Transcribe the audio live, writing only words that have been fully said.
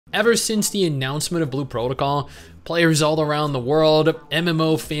Ever since the announcement of Blue Protocol, players all around the world,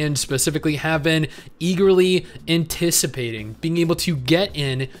 MMO fans specifically, have been eagerly anticipating being able to get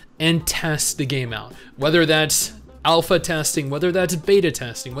in and test the game out. Whether that's alpha testing, whether that's beta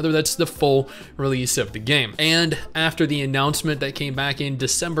testing, whether that's the full release of the game. And after the announcement that came back in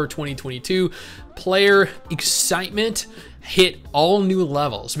December 2022, player excitement hit all new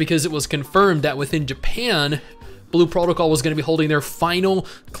levels because it was confirmed that within Japan, Blue Protocol was going to be holding their final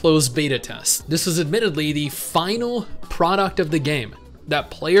closed beta test. This was admittedly the final product of the game that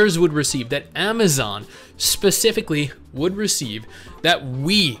players would receive, that Amazon specifically would receive, that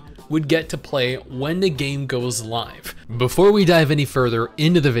we would get to play when the game goes live. Before we dive any further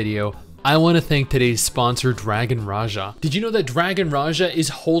into the video, I want to thank today's sponsor, Dragon Raja. Did you know that Dragon Raja is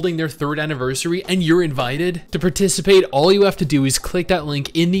holding their 3rd anniversary and you're invited? To participate, all you have to do is click that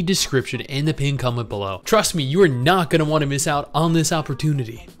link in the description and the pinned comment below. Trust me, you are not going to want to miss out on this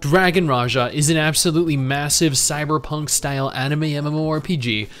opportunity. Dragon Raja is an absolutely massive cyberpunk-style anime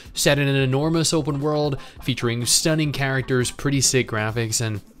MMORPG set in an enormous open world featuring stunning characters, pretty sick graphics,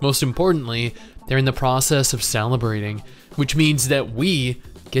 and most importantly, they're in the process of celebrating, which means that we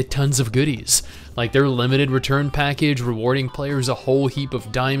get tons of goodies, like their limited return package rewarding players a whole heap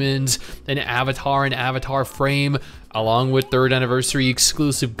of diamonds, an avatar and avatar frame, along with 3rd anniversary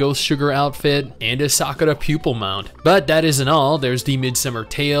exclusive Ghost Sugar outfit, and a Sakura pupil mount. But that isn't all. There's the Midsummer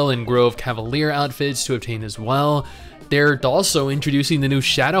Tale and Grove Cavalier outfits to obtain as well. They're also introducing the new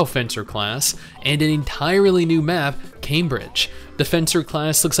Shadow Fencer class and an entirely new map, Cambridge. The Fencer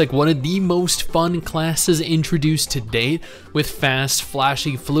class looks like one of the most fun classes introduced to date, with fast,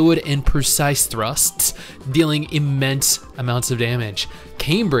 flashy, fluid, and precise thrusts, dealing immense amounts of damage.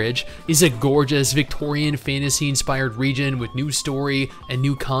 Cambridge is a gorgeous Victorian fantasy-inspired region with new story and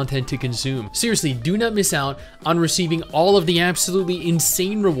new content to consume. Seriously, do not miss out on receiving all of the absolutely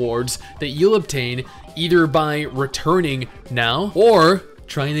insane rewards that you'll obtain either by returning now or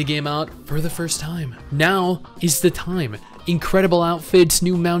trying the game out for the first time. Now is the time. Incredible outfits,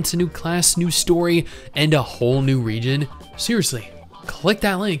 new mounts, a new class, new story, and a whole new region. Seriously, click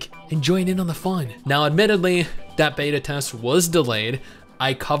that link and join in on the fun. Now, admittedly, that beta test was delayed.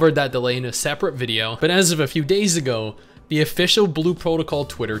 I covered that delay in a separate video, but as of a few days ago, the official Blue Protocol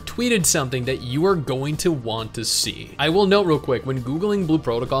Twitter tweeted something that you are going to want to see. I will note real quick, when Googling Blue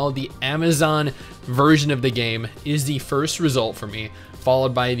Protocol, the Amazon version of the game is the first result for me,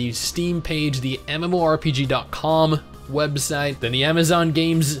 followed by the Steam page, the MMORPG.com website, then the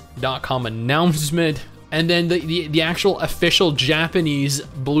AmazonGames.com announcement, and then the actual official Japanese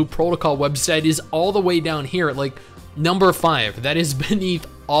Blue Protocol website is all the way down here at like number 5. That is beneath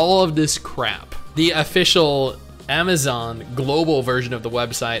all of this crap. The official Amazon global version of the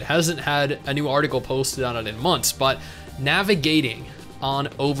website hasn't had a new article posted on it in months, but navigating on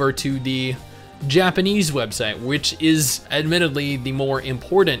over to the Japanese website, which is admittedly the more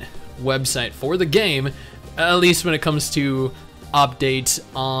important website for the game, at least when it comes to updates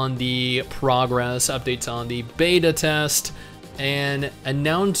on the progress, updates on the beta test, an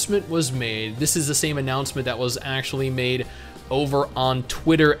announcement was made. This is the same announcement that was actually made over on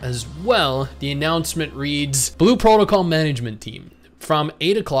Twitter as well. The announcement reads, Blue Protocol Management Team, from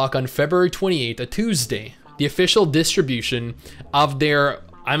 8 o'clock on February 28th, a Tuesday, the official distribution of their,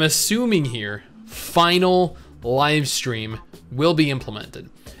 I'm assuming here, final live stream will be implemented.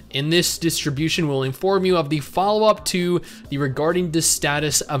 In this distribution, we'll inform you of the follow-up to the regarding the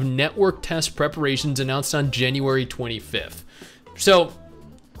status of network test preparations announced on January 25th. So,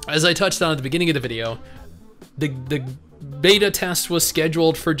 as I touched on at the beginning of the video, the beta test was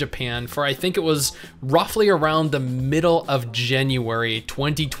scheduled for Japan for, I think it was roughly around the middle of January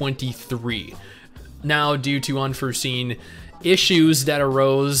 2023. Now, due to unforeseen issues that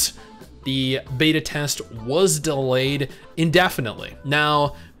arose, the beta test was delayed indefinitely.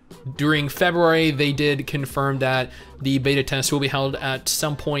 Now, during February, they did confirm that the beta test will be held at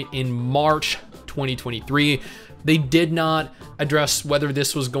some point in March 2023. They did not address whether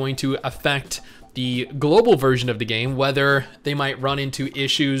this was going to affect the global version of the game, whether they might run into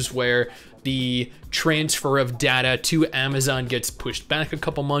issues where the transfer of data to Amazon gets pushed back a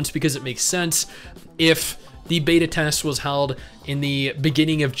couple months, because it makes sense if the beta test was held in the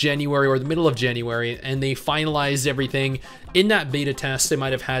beginning of January or the middle of January and they finalized everything in that beta test. They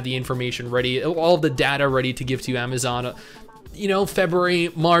might have had the information ready, all of the data ready to give to Amazon, you know, February,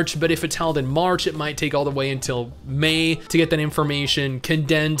 March. But if it's held in March, it might take all the way until May to get that information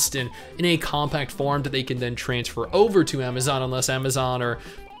condensed and in a compact form that they can then transfer over to Amazon, unless Amazon are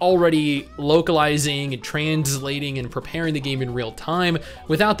already localizing and translating and preparing the game in real time.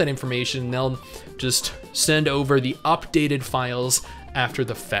 Without that information, they'll just send over the updated files after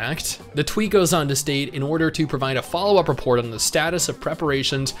the fact. The tweet goes on to state, in order to provide a follow-up report on the status of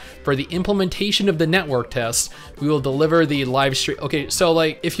preparations for the implementation of the network test, we will deliver the live stream. Okay, so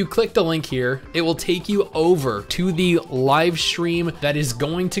like if you click the link here, it will take you over to the live stream that is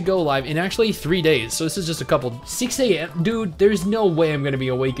going to go live in actually 3 days. So this is just a couple. 6 a.m. Dude, there's no way I'm gonna be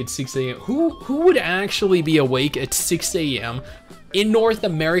awake at 6 a.m. Who would actually be awake at 6 a.m. in North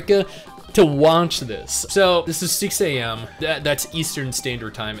America to watch this? So this is 6 a.m. That's Eastern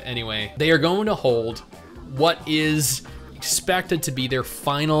Standard Time anyway. They are going to hold what is expected to be their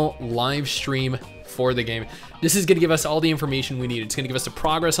final live stream for the game. This is gonna give us all the information we need. It's gonna give us the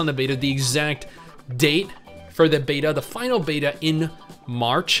progress on the beta, the exact date for the beta, the final beta in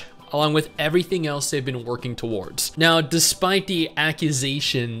March, along with everything else they've been working towards. Now, despite the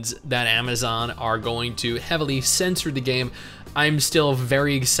accusations that Amazon are going to heavily censor the game, I'm still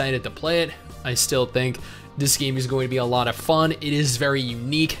very excited to play it. I still think this game is going to be a lot of fun. It is very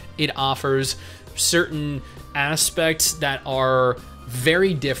unique. It offers certain aspects that are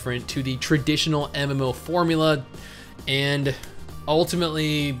very different to the traditional MMO formula, and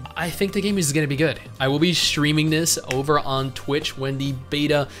ultimately, I think the game is going to be good. I will be streaming this over on Twitch when the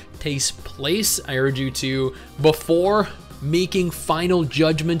beta takes place. I urge you to, before making final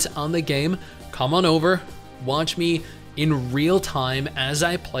judgments on the game, come on over, watch me in real time as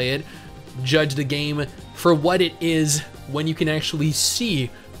I play it, judge the game for what it is when you can actually see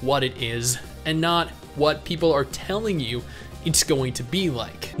what it is and not what people are telling you it's going to be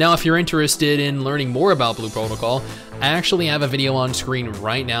like. Now, if you're interested in learning more about Blue Protocol, I actually have a video on screen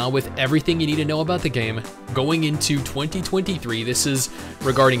right now with everything you need to know about the game going into 2023. This is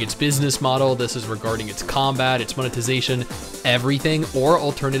regarding its business model, this is regarding its combat, its monetization, everything. Or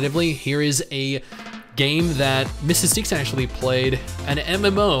alternatively, here is a game that MMOSSSTIX actually played, an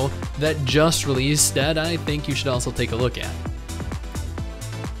MMO that just released that I think you should also take a look at.